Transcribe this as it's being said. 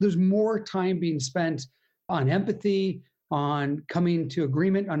There's more time being spent on empathy, on coming to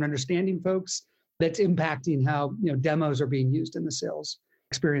agreement, on understanding folks. That's impacting how demos are being used in the sales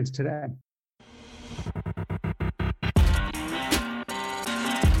experience today.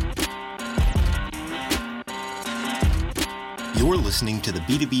 You're listening to the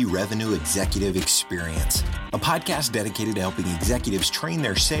B2B Revenue Executive Experience, a podcast dedicated to helping executives train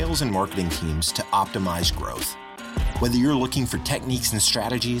their sales and marketing teams to optimize growth. Whether you're looking for techniques and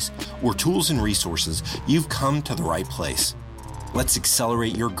strategies or tools and resources, you've come to the right place. Let's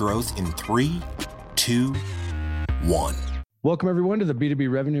accelerate your growth in 3, 2, 1. Welcome, everyone, to the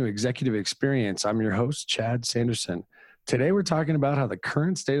B2B Revenue Executive Experience. I'm your host, Chad Sanderson. Today, we're talking about how the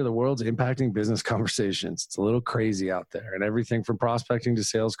current state of the world is impacting business conversations. It's a little crazy out there, and everything from prospecting to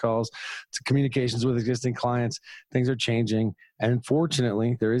sales calls to communications with existing clients, things are changing. And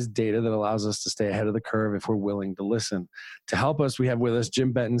fortunately, there is data that allows us to stay ahead of the curve if we're willing to listen. To help us, we have with us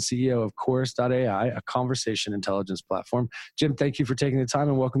Jim Benton, CEO of Chorus.ai, a conversation intelligence platform. Jim, thank you for taking the time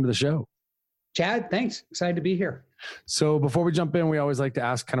and welcome to the show. Chad, thanks. Excited to be here. So before we jump in, we always like to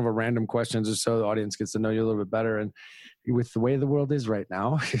ask kind of a random question just so the audience gets to know you a little bit better. And with the way the world is right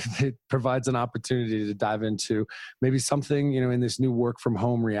now, it provides an opportunity to dive into maybe something, in this new work from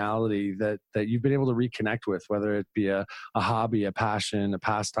home reality that you've been able to reconnect with, whether it be a hobby, a passion, a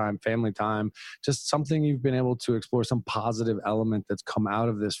pastime, family time, just something you've been able to explore, some positive element that's come out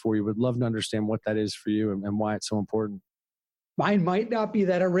of this for you. Would love to understand what that is for you and why it's so important. Mine might not be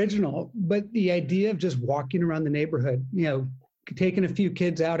that original, but the idea of just walking around the neighborhood, taking a few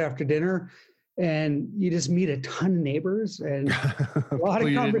kids out after dinner, and you just meet a ton of neighbors and a lot of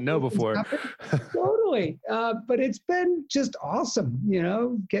you didn't know before. Totally. But it's been just awesome,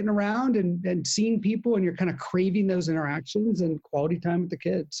 getting around and seeing people, and you're kind of craving those interactions and quality time with the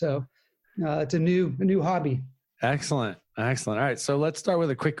kids. So it's a new hobby. Excellent. All right. So let's start with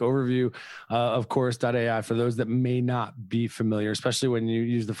a quick overview of Chorus.ai for those that may not be familiar, especially when you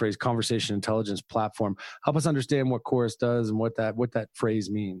use the phrase conversation intelligence platform. Help us understand what Chorus does and what that phrase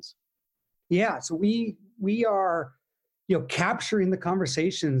means. Yeah. So we are, capturing the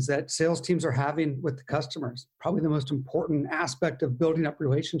conversations that sales teams are having with the customers, probably the most important aspect of building up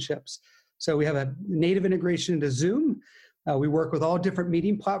relationships. So we have a native integration into Zoom. We work with all different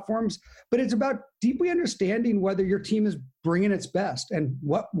meeting platforms, but it's about deeply understanding whether your team is bringing its best and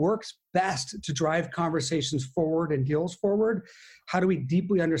what works best to drive conversations forward and deals forward. How do we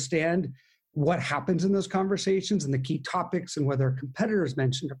deeply understand what happens in those conversations and the key topics and whether competitors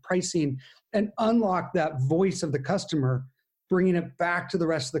mentioned or pricing, and unlock that voice of the customer, bringing it back to the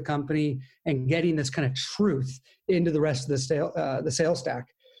rest of the company and getting this kind of truth into the rest of the sales stack.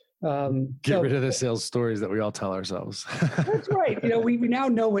 Get rid of the sales stories that we all tell ourselves. That's right. We now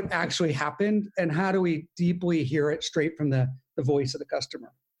know what actually happened, and how do we deeply hear it straight from the voice of the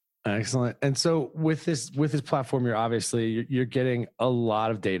customer. Excellent. And so with this platform, you're getting a lot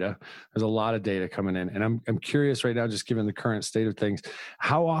of data. There's a lot of data coming in, and I'm curious right now, just given the current state of things,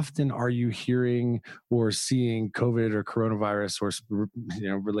 how often are you hearing or seeing COVID or coronavirus or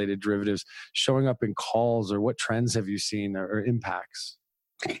related derivatives showing up in calls, or what trends have you seen or impacts?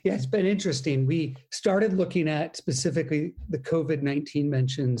 Yeah, it's been interesting. We started looking at specifically the COVID-19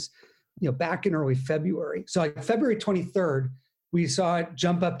 mentions, back in early February. So like February 23rd, we saw it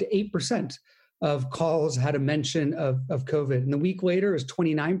jump up to 8% of calls had a mention of COVID. And the week later, it was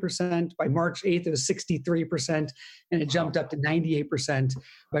 29%. By March 8th, it was 63%. And it jumped up to 98%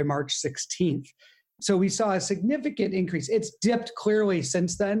 by March 16th. So we saw a significant increase. It's dipped clearly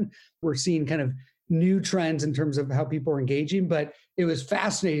since then. We're seeing kind of new trends in terms of how people are engaging, but it was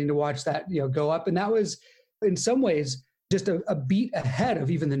fascinating to watch that, go up. And that was in some ways just a beat ahead of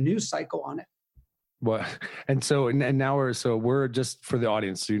even the news cycle on it. Well, and now we're just for the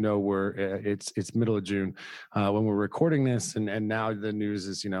audience, it's middle of June when we're recording this, and now the news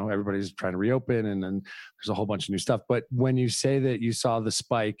is, everybody's trying to reopen, and then there's a whole bunch of new stuff. But when you say that you saw the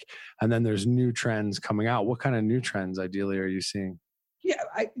spike and then there's new trends coming out, what kind of new trends ideally are you seeing? Yeah,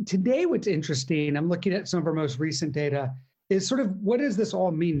 today what's interesting, I'm looking at some of our most recent data, is sort of what does this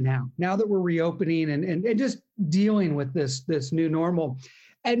all mean now that we're reopening and just dealing with this new normal.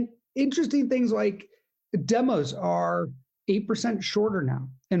 And interesting things like demos are 8% shorter now.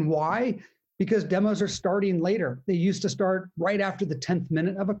 And why? Because demos are starting later. They used to start right after the 10th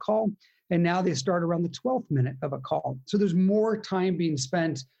minute of a call, and now they start around the 12th minute of a call. So there's more time being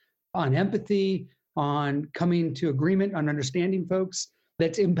spent on empathy, on coming to agreement, on understanding folks.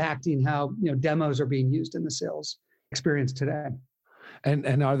 That's impacting how demos are being used in the sales experience today.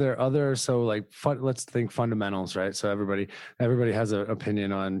 And are there other, so like let's think fundamentals, right? So everybody has an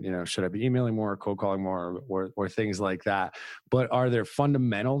opinion on, should I be emailing more, or cold calling more, or things like that. But are there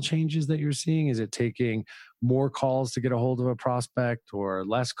fundamental changes that you're seeing? Is it taking more calls to get a hold of a prospect, or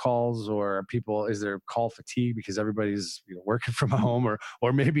less calls, or is there call fatigue because everybody's working from home,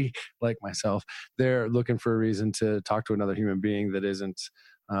 or maybe like myself, they're looking for a reason to talk to another human being that isn't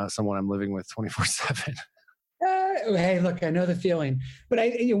someone I'm living with 24/7. Hey, look, I know the feeling. But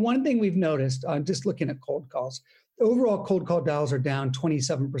one thing we've noticed on just looking at cold calls, overall cold call dials are down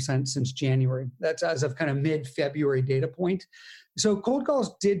 27% since January. That's as of kind of mid-February data point. So cold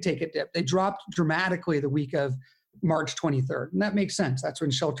calls did take a dip. They dropped dramatically the week of March 23rd. And that makes sense. That's when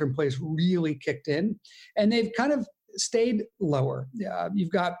shelter in place really kicked in. And they've kind of stayed lower.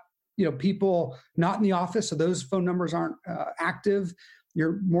 You've got people not in the office, so those phone numbers aren't active.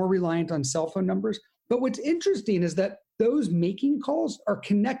 You're more reliant on cell phone numbers. But what's interesting is that those making calls are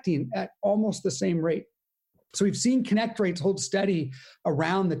connecting at almost the same rate. So we've seen connect rates hold steady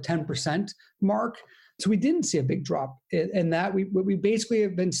around the 10% mark. So we didn't see a big drop in that. What we basically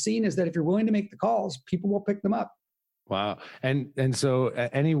have been seeing is that if you're willing to make the calls, people will pick them up. Wow. And so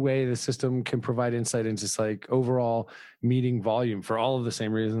any way the system can provide insight into just like overall meeting volume for all of the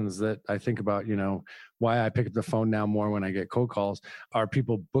same reasons that I think about, why I pick up the phone now more when I get cold calls. Are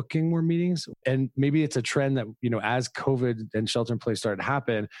people booking more meetings? And maybe it's a trend that, as COVID and shelter in place started to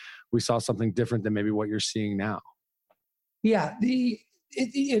happen, we saw something different than maybe what you're seeing now. Yeah.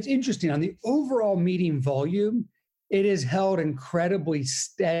 It's interesting on the overall meeting volume. It has held incredibly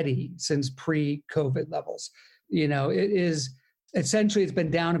steady since pre-COVID levels. It is essentially, it's been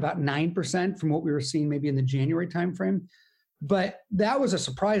down about 9% from what we were seeing maybe in the January timeframe. But that was a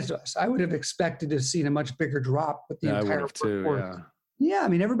surprise to us. I would have expected to have seen a much bigger drop with the entire workforce. Yeah, I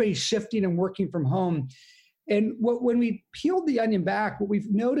mean, everybody's shifting and working from home. And when we peeled the onion back, what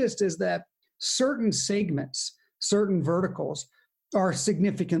we've noticed is that certain segments, certain verticals are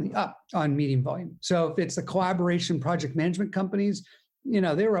significantly up on meeting volume. So if it's the collaboration project management companies,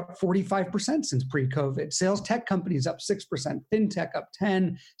 they were up 45% since pre-COVID. Sales tech companies up 6%, fintech up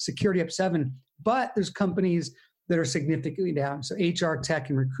 10%, security up 7%. But there's companies that are significantly down. So HR tech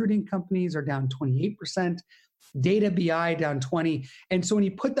and recruiting companies are down 28%, data BI down 20%. And so when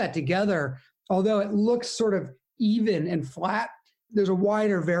you put that together, although it looks sort of even and flat, there's a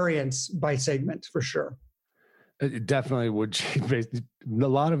wider variance by segment for sure. It definitely would change. A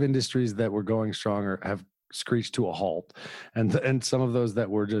lot of industries that were going strong have screeched to a halt, and some of those that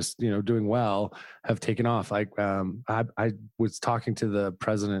were just doing well have taken off. Like I was talking to the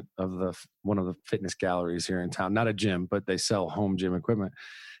president of one of the fitness galleries here in town, not a gym, but they sell home gym equipment.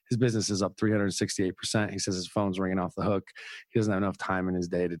 His business is up 368%. He says his phone's ringing off the hook. He doesn't have enough time in his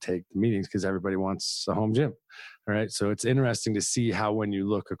day to take the meetings because everybody wants a home gym. All right. So it's interesting to see how when you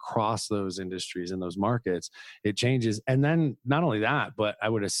look across those industries and those markets, it changes. And then not only that, but I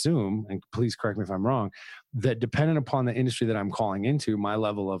would assume, and please correct me if I'm wrong, that dependent upon the industry that I'm calling into, my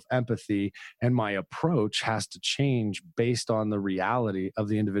level of empathy and my approach has to change based on the reality of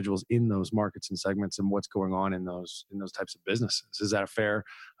the individuals in those markets and segments and what's going on in those types of businesses. Is that a fair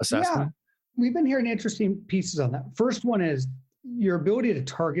assessment? Yeah. We've been hearing interesting pieces on that. First one is your ability to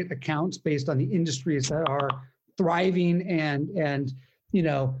target accounts based on the industries that are thriving and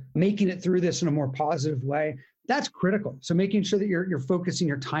making it through this in a more positive way. That's critical. So making sure that you're focusing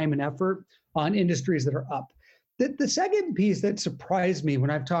your time and effort on industries that are up. The second piece that surprised me when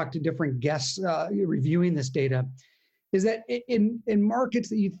I've talked to different guests reviewing this data is that in markets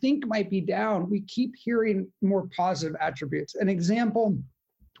that you think might be down, we keep hearing more positive attributes. An example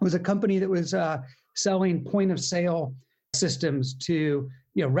was a company that was selling point of sale systems to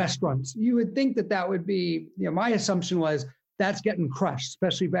restaurants. You would think that would be, my assumption was that's getting crushed,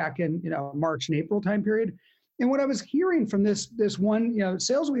 especially back in March and April time period. And what I was hearing from this one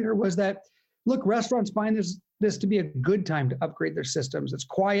sales leader was that, look, restaurants find this to be a good time to upgrade their systems. It's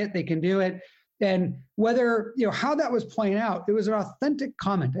quiet, they can do it. And whether, how that was playing out, it was an authentic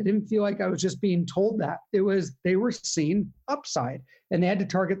comment. I didn't feel like I was just being told that. It was, they were seeing upside and they had to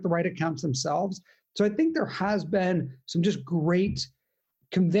target the right accounts themselves. So I think there has been some just great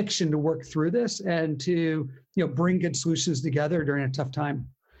conviction to work through this and to, bring good solutions together during a tough time.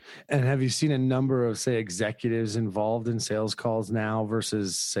 And have you seen a number of, say, executives involved in sales calls now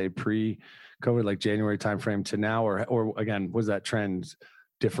versus, say, pre-COVID, like January timeframe to now, or again, was that trend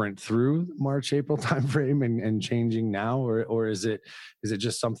different through March, April timeframe and changing now, or is it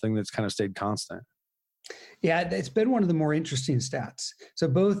just something that's kind of stayed constant? Yeah, it's been one of the more interesting stats. So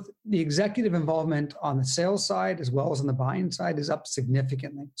both the executive involvement on the sales side as well as on the buying side is up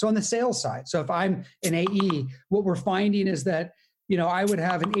significantly. So on the sales side, so if I'm an AE, what we're finding is that I would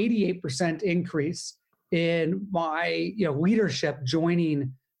have an 88% increase in my, leadership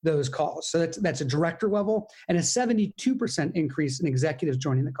joining those calls. So that's a director level, and a 72% increase in executives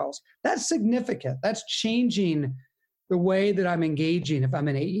joining the calls. That's significant. That's changing the way that I'm engaging. If I'm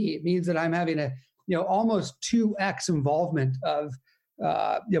an AE, it means that I'm having a, almost 2x involvement of,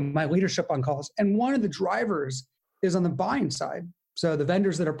 my leadership on calls. And one of the drivers is on the buying side. So the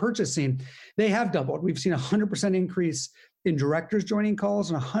vendors that are purchasing, they have doubled. We've seen a 100% increase in directors joining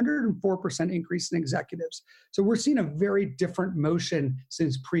calls and 104% increase in executives. So we're seeing a very different motion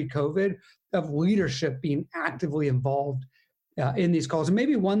since pre-COVID of leadership being actively involved in these calls. And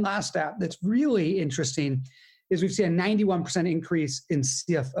maybe one last stat that's really interesting is we've seen a 91% increase in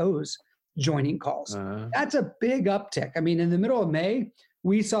CFOs joining calls. That's a big uptick. I mean, in the middle of May,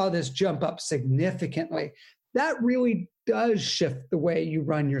 we saw this jump up significantly. That really does shift the way you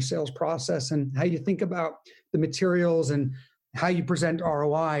run your sales process and how you think about the materials and how you present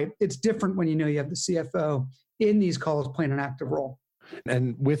ROI. It's different when you have the CFO in these calls playing an active role.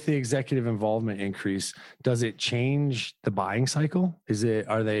 And with the executive involvement increase, does it change the buying cycle?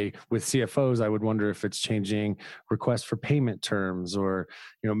 Are they with CFOs? I would wonder if it's changing requests for payment terms or,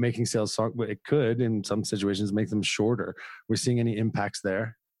 making sales, it could in some situations make them shorter. We're seeing any impacts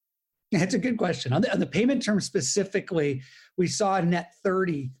there? That's a good question. On the payment terms specifically, we saw a net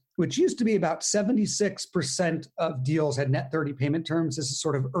 30, which used to be about 76% of deals had net 30 payment terms. This is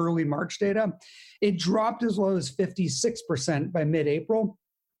sort of early March data. It dropped as low as 56% by mid-April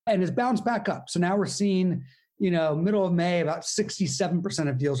and has bounced back up. So now we're seeing, middle of May, about 67%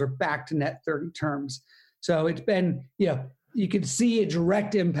 of deals are back to net 30 terms. So it's been, you could see a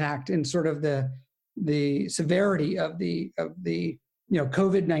direct impact in sort of the severity of the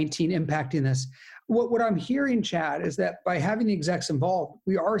COVID-19 impacting this. What I'm hearing, Chad, is that by having the execs involved,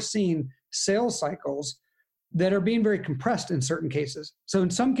 we are seeing sales cycles that are being very compressed in certain cases. So in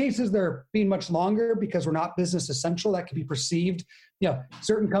some cases, they're being much longer because we're not business essential. That can be perceived.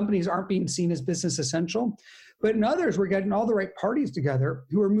 Certain companies aren't being seen as business essential. But in others, we're getting all the right parties together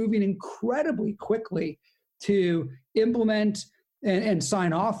who are moving incredibly quickly to implement and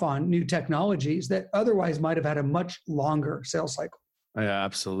sign off on new technologies that otherwise might have had a much longer sales cycle. Yeah,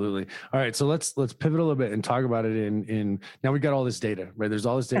 absolutely. All right. So let's pivot a little bit and talk about it in now we got all this data, right? There's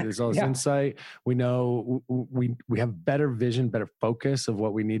all this data, there's all this insight. We know we have better vision, better focus of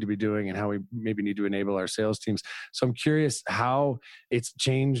what we need to be doing and how we maybe need to enable our sales teams. So I'm curious how it's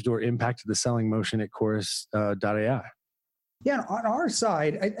changed or impacted the selling motion at Chorus.ai. Yeah, on our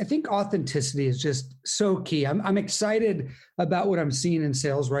side, I think authenticity is just so key. I'm excited about what I'm seeing in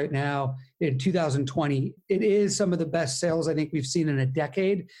sales right now in 2020. It is some of the best sales I think we've seen in a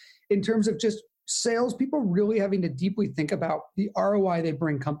decade in terms of just salespeople really having to deeply think about the ROI they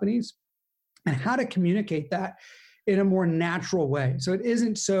bring companies and how to communicate that in a more natural way. So it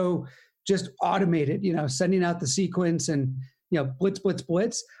isn't so just automated, sending out the sequence and blitz, blitz,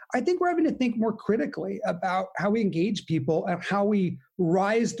 blitz. I think we're having to think more critically about how we engage people and how we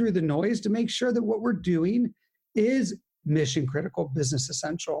rise through the noise to make sure that what we're doing is mission critical, business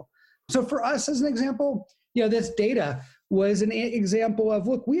essential. So for us, as an example, this data was an example of,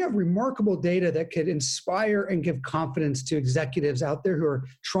 look, we have remarkable data that could inspire and give confidence to executives out there who are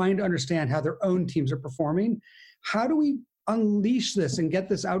trying to understand how their own teams are performing. How do we unleash this and get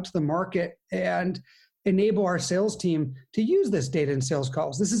this out to the market and enable our sales team to use this data in sales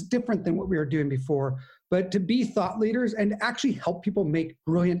calls? This is different than what we were doing before, but to be thought leaders and actually help people make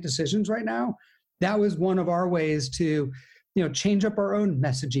brilliant decisions right now, that was one of our ways to, change up our own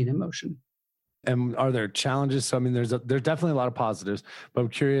messaging and motion. And are there challenges? So, I mean, there's definitely a lot of positives, but I'm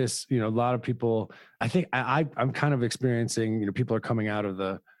curious, a lot of people, I think I'm kind of experiencing, people are coming out of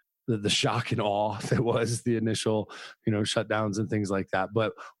the shock and awe that was the initial, shutdowns and things like that.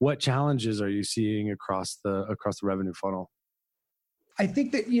 But what challenges are you seeing across the revenue funnel? I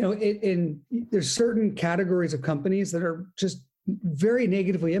think that, there's certain categories of companies that are just very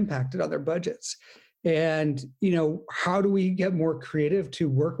negatively impacted on their budgets. And, how do we get more creative to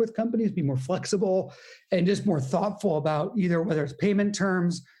work with companies, be more flexible and just more thoughtful about either whether it's payment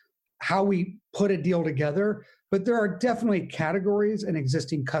terms, how we put a deal together. But there are definitely categories and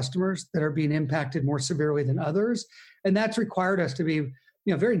existing customers that are being impacted more severely than others. And that's required us to be,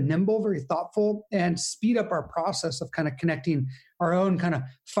 very nimble, very thoughtful, and speed up our process of kind of connecting our own kind of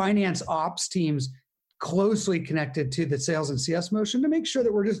finance ops teams closely connected to the sales and CS motion to make sure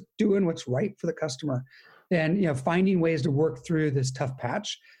that we're just doing what's right for the customer and, finding ways to work through this tough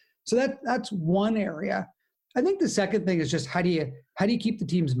patch. So that's one area. I think the second thing is just how do you keep the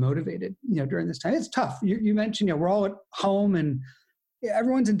teams motivated, during this time? It's tough. You mentioned, we're all at home and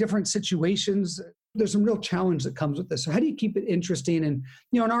everyone's in different situations. there's some real challenge that comes with this. So how do you keep it interesting? And,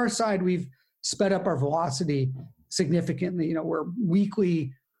 on our side, we've sped up our velocity significantly. We're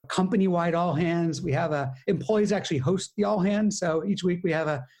weekly company-wide all hands. We have employees actually host the all hands. So each week we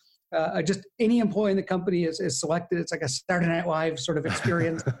have just any employee in the company is selected. It's like a Saturday Night Live sort of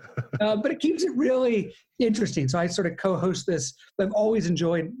experience, but it keeps it really interesting. So I sort of co-host this. I've always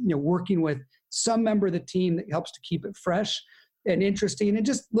enjoyed, working with some member of the team that helps to keep it fresh and interesting, and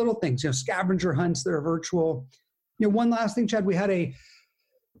just little things, scavenger hunts that are virtual. One last thing, Chad, we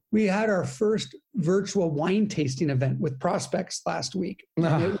had our first virtual wine tasting event with prospects last week.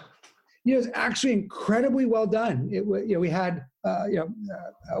 It was actually incredibly well done. We had a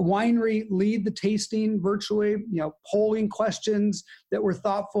winery lead the tasting virtually, polling questions that were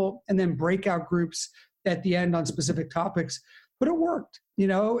thoughtful, and then breakout groups at the end on specific topics. But it worked.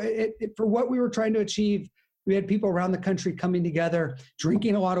 For what we were trying to achieve. We had people around the country coming together,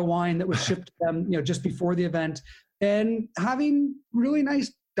 drinking a lot of wine that was shipped to them, just before the event, and having really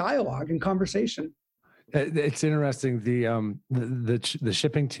nice dialogue and conversation. It's interesting, the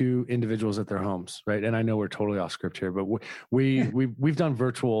shipping to individuals at their homes, right? And I know we're totally off script here, but we've done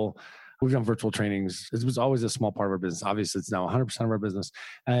virtual trainings. It was always a small part of our business. Obviously, it's now 100% of our business.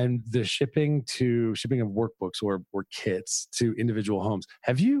 And the shipping of workbooks or kits to individual homes.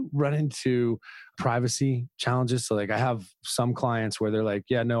 Have you run into privacy challenges? So like I have some clients where they're like,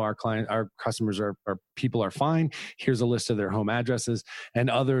 yeah, no, our customers our people are fine. Here's a list of their home addresses. And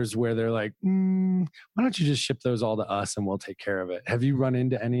others where they're like, why don't you just ship those all to us and we'll take care of it? Have you run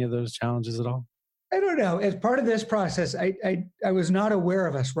into any of those challenges at all? I don't know. As part of this process, I was not aware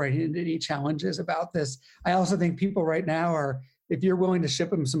of us running into any challenges about this. I also think people right now are, if you're willing to ship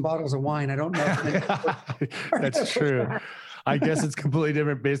them some bottles of wine, I don't know. That's true. I guess it's completely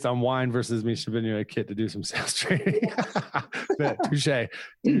different based on wine versus me shipping you a kit to do some sales training. Touche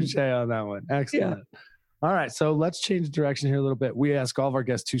on that one. Excellent. Yeah. All right. So let's change direction here a little bit. We ask all of our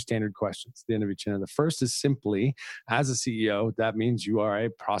guests 2 standard questions at the end of each interview. The first is simply, as a CEO, that means you are a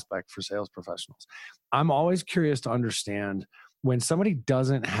prospect for sales professionals. I'm always curious to understand when somebody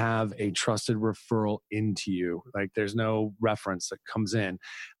doesn't have a trusted referral into you, like there's no reference that comes in,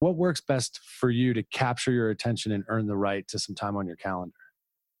 what works best for you to capture your attention and earn the right to some time on your calendar?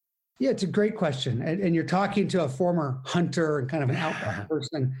 Yeah, it's a great question. And you're talking to a former hunter and kind of an outbound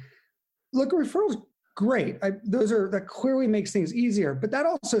person. Look, referrals, great. That clearly makes things easier, but that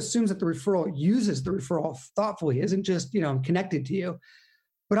also assumes that the referral uses the referral thoughtfully, isn't just, connected to you.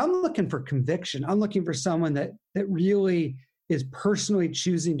 But I'm looking for conviction. I'm looking for someone that really is personally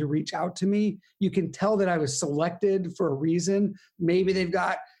choosing to reach out to me. You can tell that I was selected for a reason. Maybe they've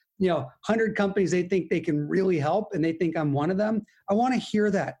got, 100 companies they think they can really help, and they think I'm one of them. I want to hear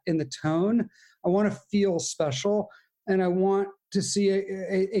that in the tone. I want to feel special, and I want to see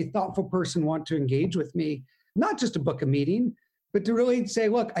a thoughtful person want to engage with me, not just to book a meeting, but to really say,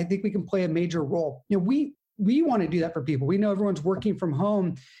 look, I think we can play a major role. We want to do that for people. We know everyone's working from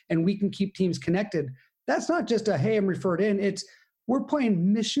home and we can keep teams connected. That's not just a, hey, I'm referred in. It's we're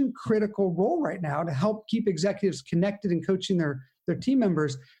playing mission critical role right now to help keep executives connected and coaching their team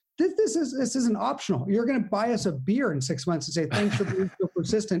members. This isn't optional. You're going to buy us a beer in 6 months and say, thanks for being so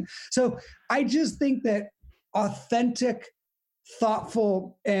persistent. So I just think that authentic,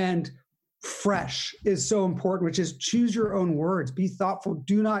 thoughtful, and fresh is so important, which is choose your own words, be thoughtful.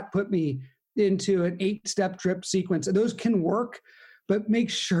 Do not put me into an 8-step drip sequence. Those can work, but make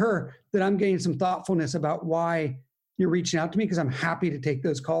sure that I'm getting some thoughtfulness about why you're reaching out to me, because I'm happy to take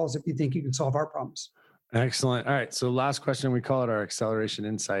those calls if you think you can solve our problems. Excellent. All right. So last question, we call it our acceleration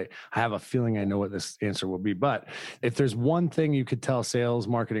insight. I have a feeling I know what this answer will be, but if there's one thing you could tell sales,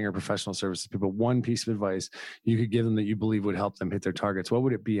 marketing, or professional services people, one piece of advice you could give them that you believe would help them hit their targets, what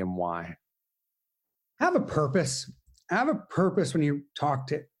would it be and why? Have a purpose. Have a purpose when you talk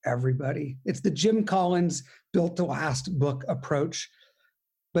to everybody. It's the Jim Collins Built to Last book approach,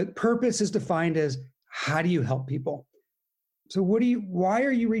 but purpose is defined as how do you help people? So why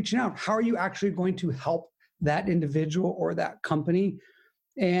are you reaching out? How are you actually going to help that individual or that company?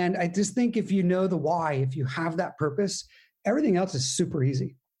 And I just think if you know the why, if you have that purpose, everything else is super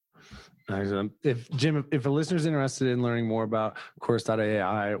easy. If a listener's interested in learning more about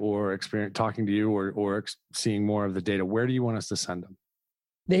Chorus.ai or talking to you or seeing more of the data, where do you want us to send them?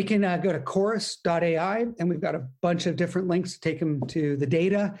 They can go to Chorus.ai, and we've got a bunch of different links to take them to the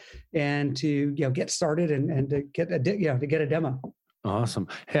data and to get started and to get a demo. Awesome.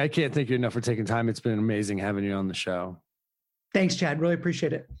 Hey, I can't thank you enough for taking time. It's been amazing having you on the show. Thanks, Chad. Really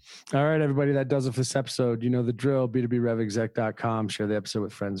appreciate it. All right, everybody. That does it for this episode. You know the drill, b2brevexec.com. Share the episode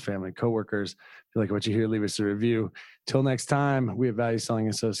with friends, family, coworkers. If you like what you hear, leave us a review. Till next time, we at Value Selling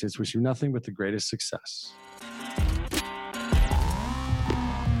Associates wish you nothing but the greatest success.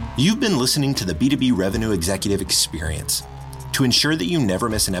 You've been listening to the B2B Revenue Executive Experience. To ensure that you never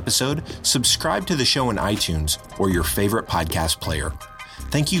miss an episode, subscribe to the show in iTunes or your favorite podcast player.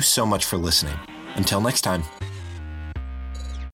 Thank you so much for listening. Until next time.